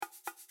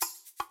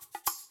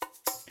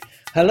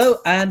Hello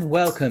and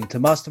welcome to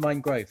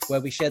Mastermind Growth,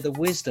 where we share the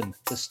wisdom,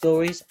 the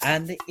stories,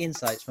 and the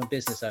insights from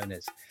business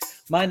owners.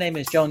 My name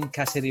is John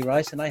Cassidy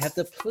Rice, and I have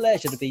the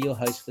pleasure to be your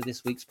host for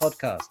this week's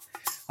podcast.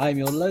 I am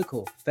your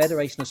local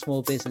Federation of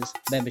Small Business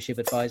membership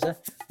advisor,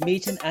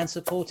 meeting and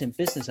supporting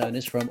business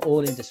owners from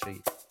all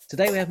industries.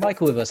 Today we have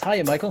Michael with us.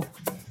 Hiya, Michael.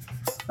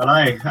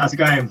 Hello, how's it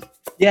going?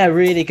 Yeah,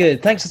 really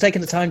good. Thanks for taking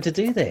the time to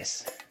do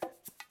this.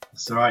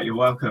 It's all right, you're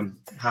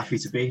welcome. Happy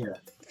to be here.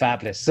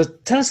 Fabulous. So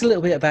tell us a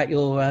little bit about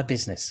your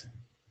business.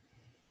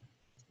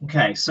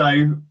 Okay,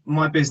 so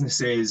my business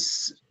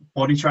is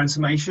body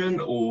transformation,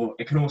 or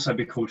it can also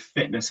be called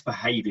fitness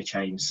behavior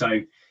change.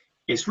 So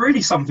it's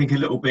really something a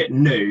little bit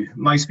new.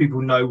 Most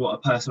people know what a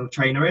personal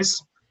trainer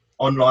is.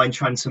 Online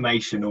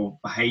transformation or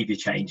behavior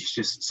change is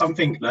just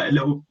something like a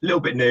little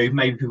bit new.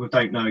 Maybe people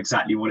don't know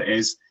exactly what it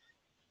is.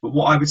 But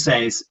what I would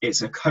say is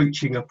it's a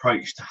coaching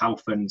approach to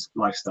health and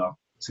lifestyle.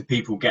 So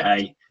people get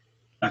a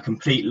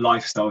complete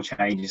lifestyle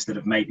change instead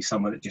of maybe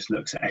someone that just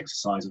looks at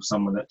exercise or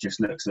someone that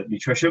just looks at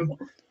nutrition.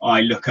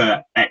 I look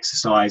at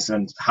exercise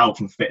and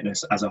health and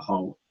fitness as a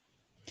whole.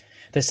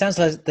 There sounds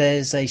like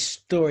there's a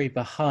story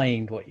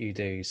behind what you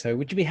do. So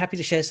would you be happy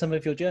to share some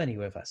of your journey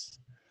with us?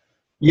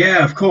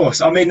 Yeah, of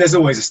course. I mean, there's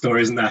always a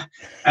story, isn't there?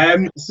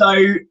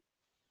 So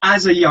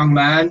as a young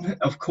man,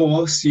 of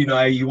course, you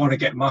want to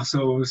get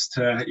muscles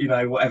to,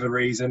 whatever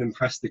reason,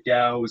 impress the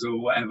girls or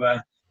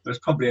whatever. There's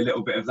probably a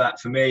little bit of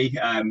that for me.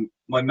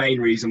 My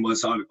main reason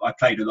was I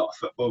played a lot of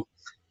football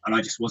and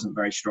I just wasn't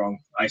very strong.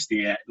 I used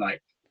to get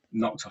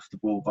knocked off the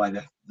ball by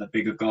the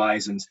bigger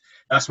guys, and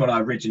that's when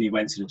I originally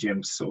went to the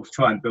gym to sort of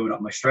try and build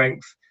up my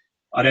strength.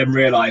 I then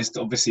realised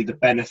obviously the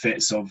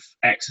benefits of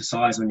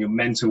exercise on your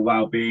mental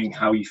well-being,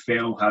 how you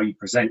feel, how you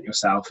present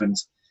yourself, and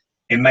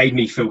it made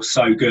me feel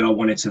so good. I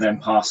wanted to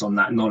then pass on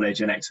that knowledge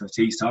and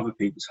expertise to other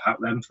people to help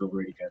them feel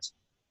really good.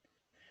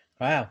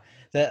 Wow,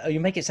 you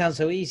make it sound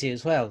so easy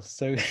as well.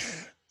 So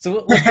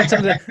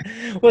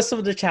what's some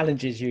of the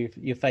challenges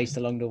you faced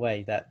along the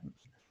way?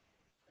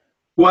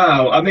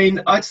 Well, I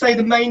mean, I'd say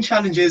the main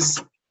challenge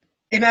is,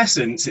 in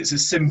essence, it's a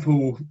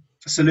simple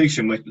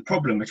solution with the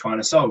problem we're trying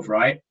to solve,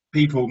 right?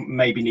 People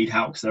maybe need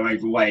help because they're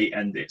overweight,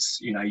 and it's,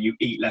 you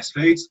eat less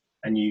food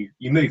and you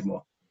move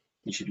more.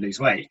 You should lose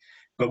weight.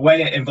 But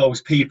when it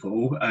involves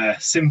people, a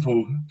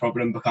simple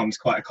problem becomes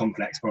quite a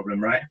complex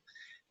problem, right?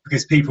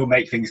 Because people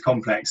make things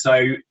complex.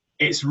 So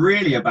it's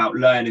really about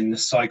learning the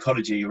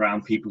psychology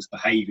around people's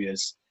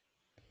behaviors,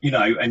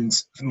 and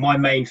my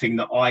main thing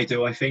that I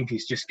do, I think,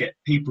 is just get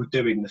people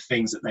doing the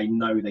things that they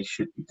know they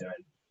should be doing.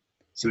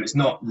 So it's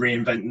not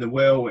reinventing the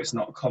wheel, it's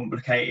not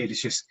complicated,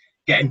 it's just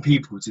getting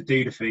people to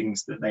do the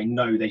things that they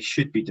know they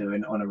should be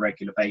doing on a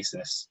regular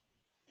basis.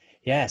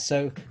 Yeah,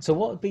 so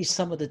what would be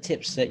some of the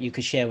tips that you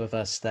could share with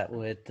us that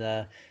would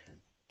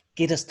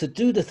get us to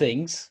do the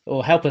things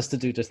or help us to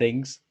do the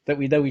things that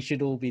we know we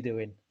should all be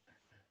doing?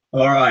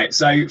 All right,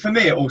 so for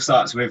me, it all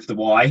starts with the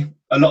why.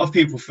 A lot of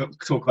people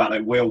talk about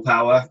like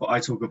willpower, but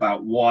I talk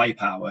about why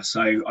power.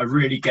 So I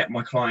really get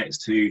my clients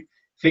to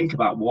think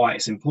about why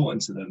it's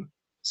important to them.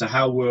 So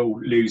how will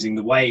losing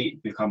the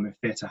weight, becoming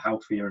fitter,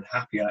 healthier and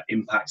happier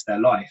impacts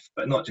their life,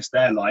 but not just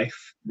their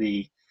life,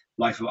 the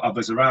life of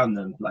others around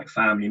them, like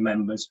family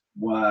members,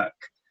 work,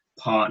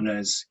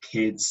 partners,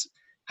 kids.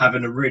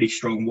 Having a really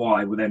strong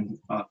why will then,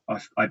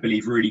 I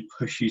believe, really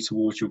push you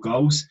towards your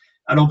goals.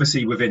 And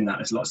obviously within that,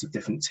 there's lots of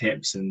different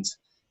tips and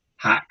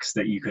hacks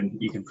that you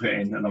can put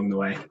in along the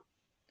way.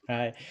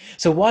 Right.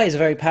 So why is a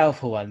very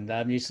powerful one.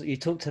 You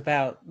talked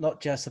about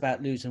not just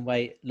about losing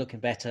weight, looking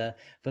better,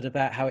 but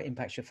about how it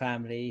impacts your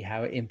family,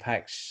 how it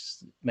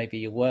impacts maybe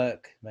your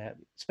work,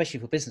 especially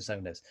for business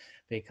owners,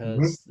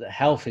 because the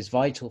health is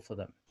vital for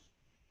them.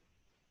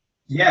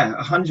 Yeah,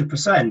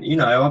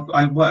 100%.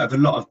 I work with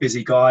a lot of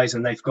busy guys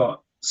and they've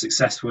got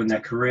successful in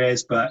their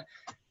careers, but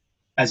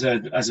as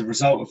a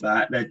result of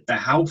that, their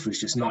health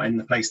is just not in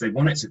the place they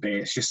want it to be.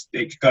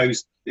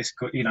 It's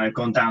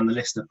gone down the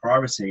list of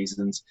priorities.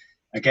 And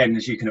again,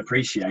 as you can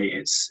appreciate,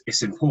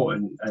 it's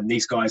important. And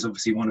these guys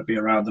obviously want to be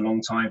around a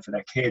long time for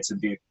their kids and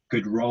be a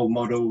good role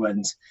model.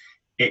 And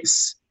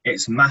it's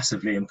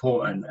massively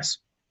important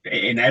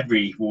in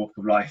every walk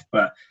of life,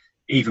 but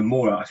even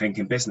more, I think,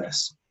 in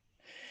business.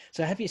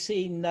 So have you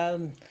seen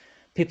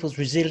people's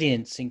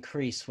resilience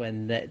increase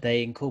when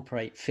they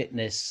incorporate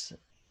fitness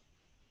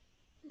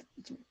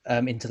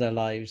into their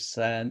lives?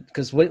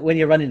 Because when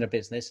you're running a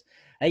business,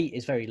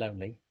 it's very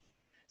lonely.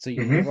 So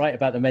you're right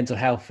about the mental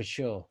health for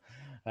sure.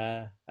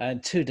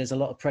 And two, there's a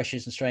lot of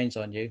pressures and strains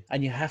on you,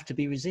 and you have to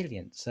be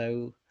resilient.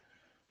 So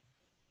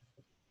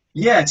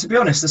yeah, to be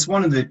honest, that's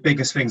one of the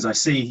biggest things I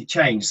see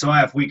change. So I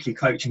have weekly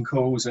coaching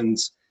calls, and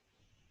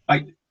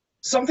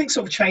something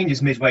sort of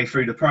changes midway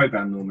through the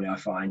program normally, I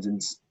find, and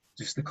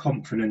just the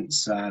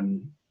confidence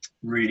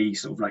really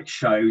sort of like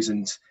shows.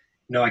 And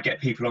I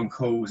get people on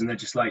calls and they're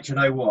just like, you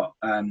know what,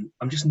 I'm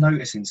just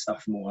noticing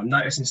stuff more. I'm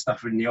noticing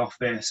stuff in the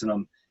office,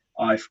 and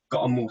I've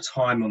got more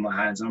time on my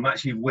hands, and I'm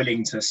actually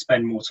willing to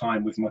spend more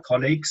time with my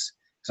colleagues,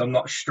 so I'm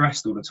not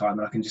stressed all the time,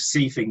 and I can just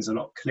see things a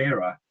lot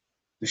clearer.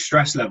 The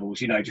stress levels,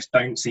 just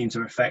don't seem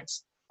to affect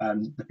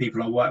the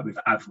people I work with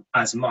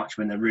as much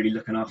when they're really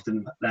looking after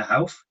their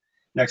health.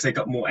 Because they've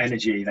got more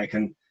energy, they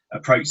can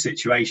approach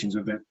situations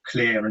with a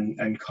clear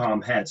and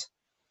calm head.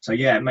 So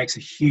yeah, it makes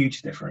a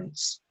huge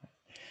difference.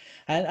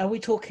 And are we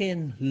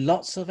talking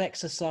lots of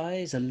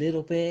exercise, a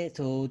little bit,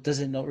 or does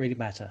it not really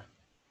matter?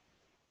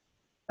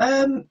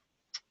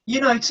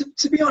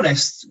 To be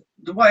honest,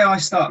 the way I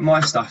start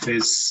my stuff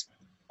is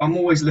I'm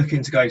always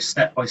looking to go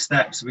step by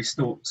step. So we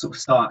sort of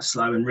start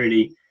slow and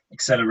really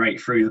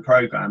accelerate through the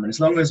program. And as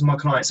long as my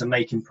clients are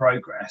making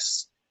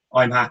progress,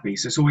 I'm happy.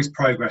 So it's always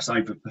progress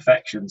over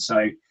perfection.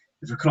 So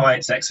if a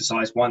client's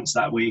exercise once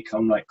that week,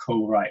 I'm like,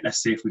 cool, right, let's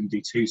see if we can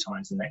do 2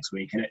 times the next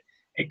week. And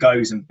it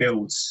goes and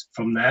builds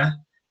from there.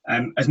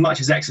 As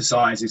much as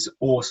exercise is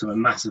awesome and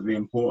massively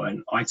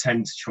important, I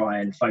tend to try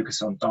and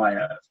focus on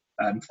diet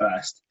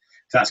first.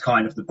 So that's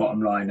kind of the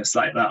bottom line. It's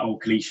like that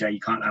old cliche, you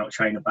can't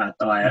out-train a bad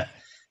diet.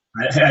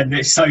 And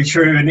it's so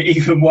true, and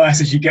even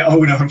worse as you get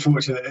older,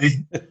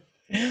 unfortunately.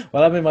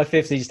 Well, I'm in my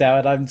 50s now,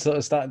 and I'm sort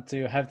of starting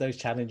to have those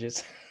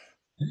challenges.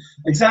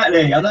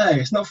 Exactly, I know.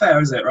 It's not fair,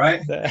 is it,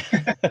 right?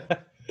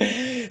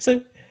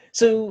 So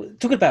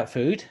talking about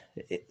food,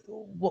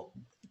 what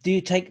do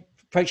you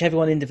approach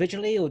everyone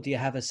individually, or do you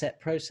have a set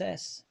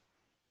process?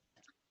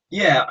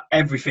 Yeah,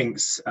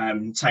 everything's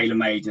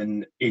tailor-made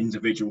and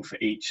individual for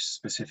each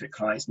specific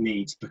client's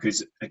needs,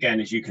 because again,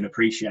 as you can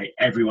appreciate,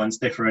 everyone's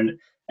different.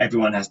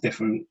 Everyone has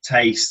different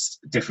tastes,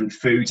 different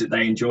foods that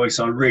they enjoy.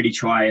 So I really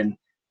try and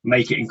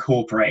make it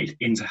incorporated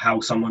into how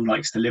someone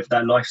likes to live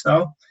their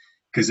lifestyle.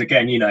 Because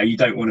again, you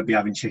don't want to be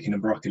having chicken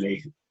and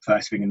broccoli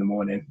first thing in the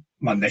morning,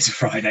 Monday to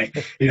Friday.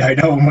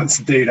 No one wants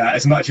to do that.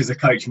 As much as a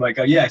coach might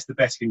go, yeah, it's the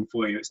best thing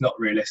for you, it's not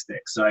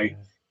realistic. So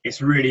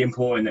it's really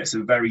important that it's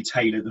a very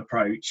tailored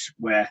approach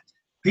where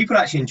people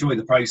actually enjoy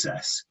the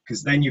process,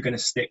 because then you're going to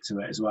stick to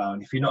it as well.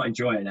 And if you're not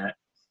enjoying it,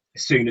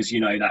 as soon as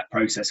that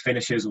process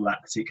finishes or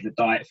that particular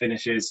diet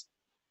finishes,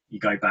 you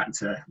go back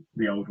to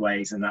the old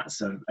ways, and that's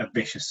a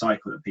vicious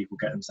cycle that people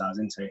get themselves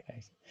into.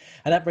 Okay.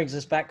 And that brings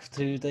us back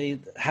to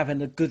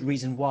having a good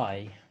reason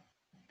why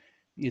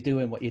you're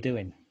doing what you're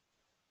doing.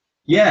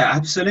 Yeah,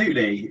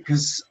 absolutely.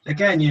 Because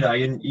again,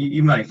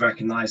 you may have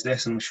recognised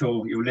this, and I'm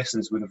sure your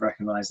listeners would have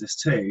recognised this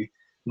too.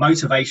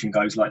 Motivation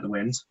goes like the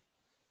wind.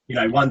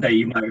 One day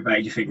you're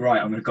motivated, you think,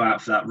 right, I'm going to go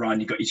out for that run.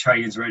 You've got your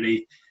trainers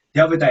ready.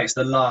 The other day, it's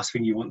the last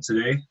thing you want to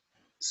do.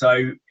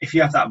 So if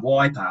you have that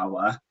why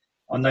power,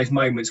 on those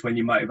moments when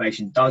your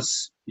motivation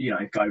does,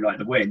 go like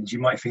the wind, you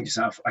might think to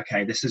yourself,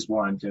 okay, this is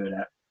why I'm doing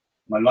it.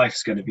 My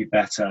life's going to be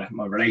better.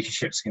 My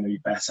relationship's going to be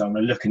better. I'm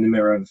going to look in the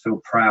mirror and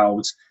feel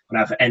proud and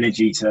have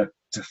energy to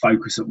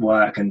focus at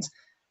work. And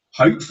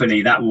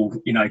hopefully that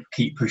will,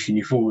 keep pushing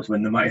you forward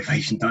when the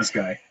motivation does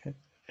go.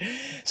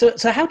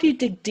 So how do you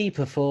dig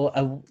deeper for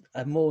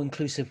a more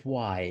inclusive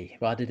why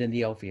rather than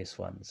the obvious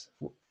ones?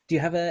 Do you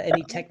have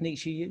any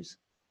techniques you use?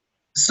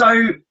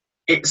 So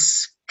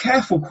it's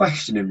careful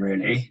questioning,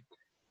 really.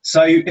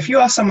 So if you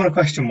ask someone a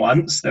question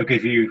once, they'll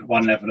give you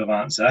one level of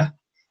answer.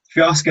 If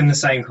you ask them the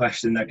same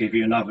question, they'll give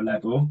you another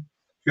level.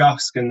 If you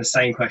ask them the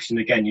same question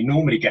again, you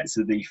normally get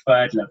to the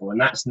third level, and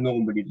that's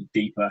normally the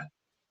deeper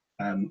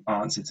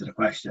answer to the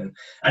question.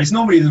 And it's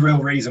normally the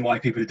real reason why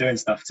people are doing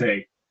stuff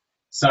too.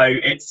 So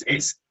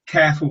it's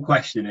careful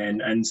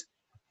questioning, and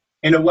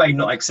in a way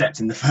not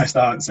accepting the first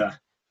answer.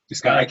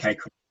 Just go, okay,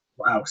 cool.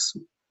 What else?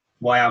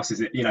 Why else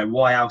is it?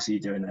 Why else are you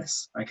doing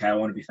this? Okay, I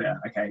want to be fair.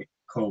 Okay,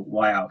 cool.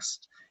 Why else?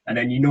 And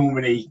then you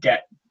normally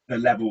get the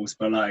levels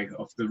below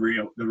of the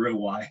real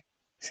why.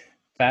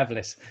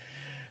 Fabulous.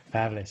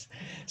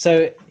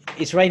 So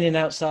it's raining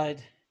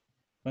outside.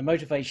 My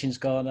motivation's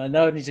gone. I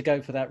know I need to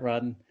go for that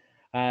run,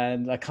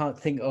 and I can't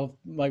think of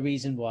my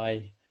reason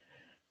why.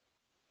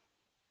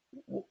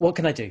 What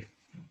can I do?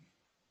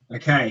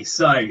 Okay,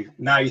 so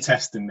now you're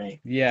testing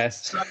me.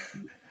 Yes. So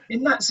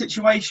in that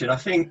situation, I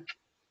think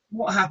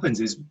what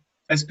happens is,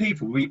 as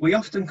people, we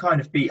often kind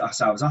of beat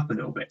ourselves up a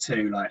little bit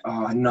too. Like,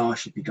 oh, I know I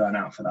should be going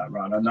out for that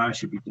run. I know I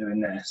should be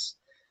doing this.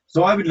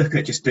 So I would look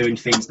at just doing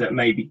things that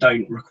maybe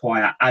don't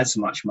require as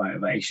much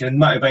motivation.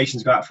 Motivation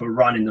to go out for a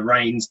run in the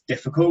rain's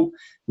difficult,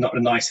 not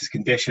the nicest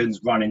conditions.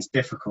 Running's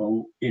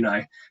difficult,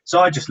 So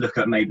I just look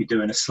at maybe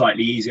doing a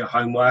slightly easier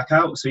home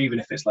workout. So even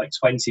if it's like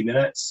 20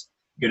 minutes,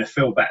 you're going to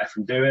feel better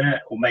from doing it,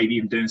 or maybe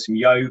even doing some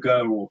yoga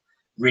or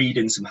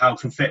reading some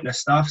health and fitness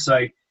stuff.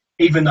 So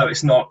even though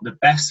it's not the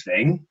best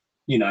thing,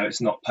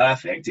 it's not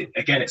perfect.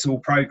 It's all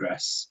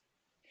progress.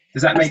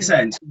 Does that make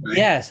sense?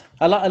 Yes,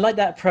 I like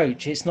that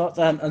approach. It's not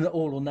an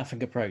all or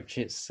nothing approach.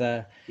 It's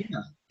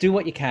do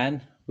what you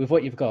can with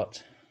what you've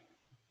got.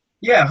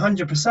 Yeah,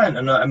 100%.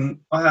 And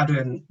I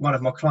had one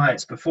of my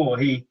clients before.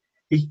 He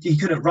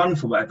couldn't run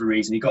for whatever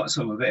reason. He got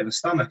sort of a bit of a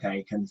stomach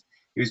ache, and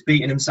he was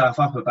beating himself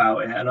up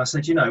about it. And I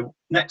said,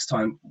 next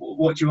time,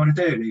 what do you want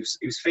to do? And he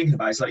was thinking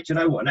about it. He's like, do you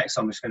know what? Next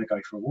time I'm just going to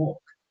go for a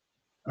walk.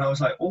 And I was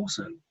like,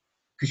 awesome.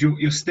 Because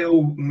you're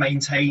still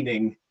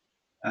maintaining,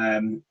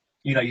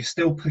 you're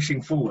still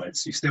pushing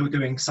forwards. You're still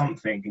doing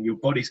something, and your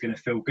body's going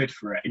to feel good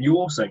for it. And you're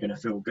also going to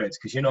feel good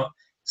because you're not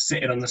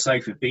sitting on the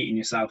sofa beating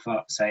yourself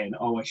up saying,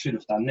 oh, I should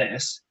have done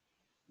this.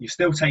 you're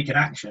still taking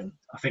action.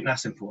 I think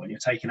that's important. You're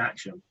taking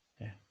action.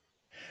 Yeah.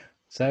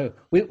 So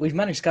we've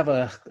managed to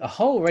cover a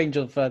whole range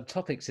of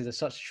topics in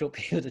such a short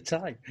period of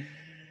time.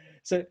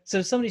 So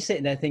somebody's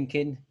sitting there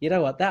thinking, you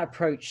know what, that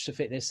approach to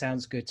fitness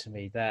sounds good to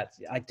me, that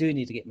I do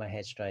need to get my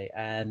head straight.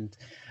 And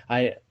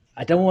I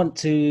don't want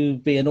to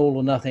be an all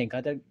or nothing.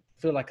 I don't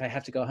feel like I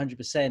have to go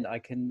 100%. I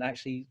can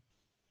actually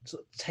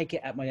sort of take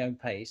it at my own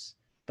pace,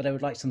 but I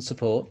would like some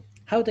support.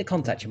 How would they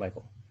contact you,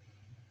 Michael?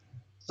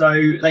 So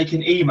they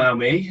can email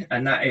me,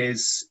 and that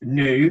is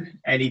new,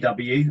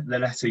 N-E-W, the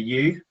letter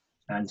U,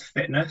 and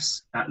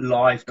fitness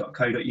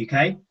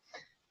 @live.co.uk.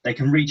 They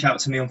can reach out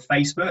to me on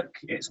Facebook.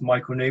 It's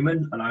Michael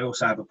Newman, and I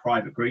also have a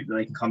private group that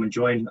they can come and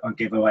join. I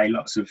give away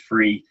lots of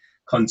free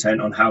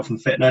content on health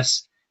and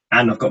fitness,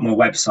 and I've got my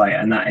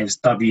website, and that is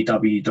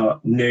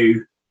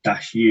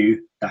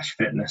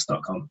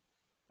www.new-u-fitness.com.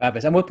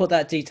 Fabulous. And we'll put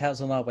that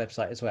details on our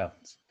website as well.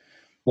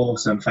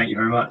 Awesome. Thank you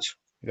very much.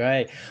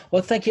 Great.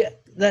 Well, thank you.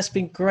 That's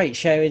been great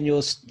sharing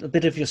a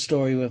bit of your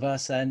story with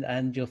us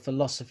and your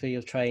philosophy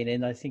of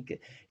training. I think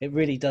it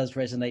really does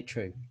resonate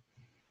true.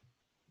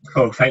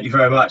 Cool. Thank you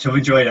very much. I've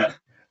enjoyed it.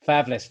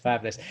 Fabulous.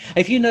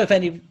 If you know of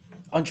any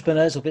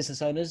entrepreneurs or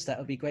business owners that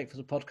would be great for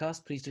the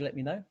podcast, please do let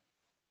me know.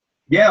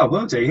 Yeah, I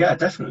will do. Yeah,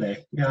 definitely.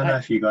 Yeah, I know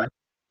a few guys.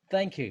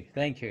 Thank you.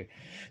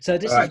 So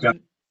this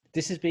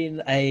has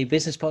been a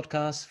business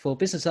podcast for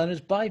business owners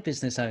by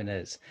business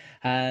owners.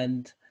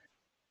 And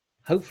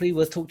hopefully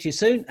we'll talk to you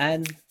soon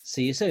and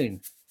see you soon.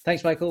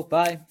 Thanks, Michael.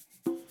 Bye.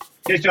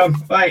 Cheers, John.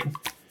 Bye.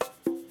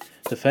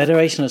 The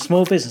Federation of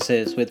Small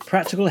Businesses with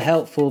practical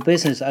help for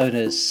business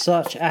owners,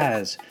 such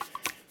as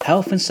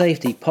health and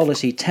safety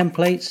policy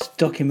templates,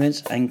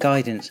 documents and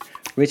guidance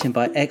written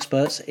by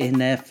experts in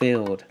their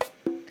field.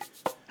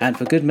 And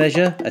for good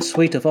measure, a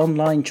suite of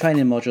online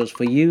training modules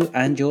for you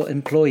and your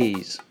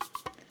employees.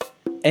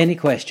 Any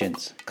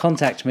questions?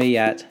 Contact me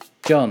at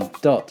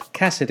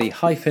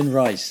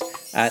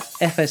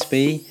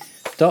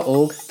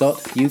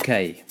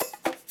john.cassidy-rice@fsb.org.uk.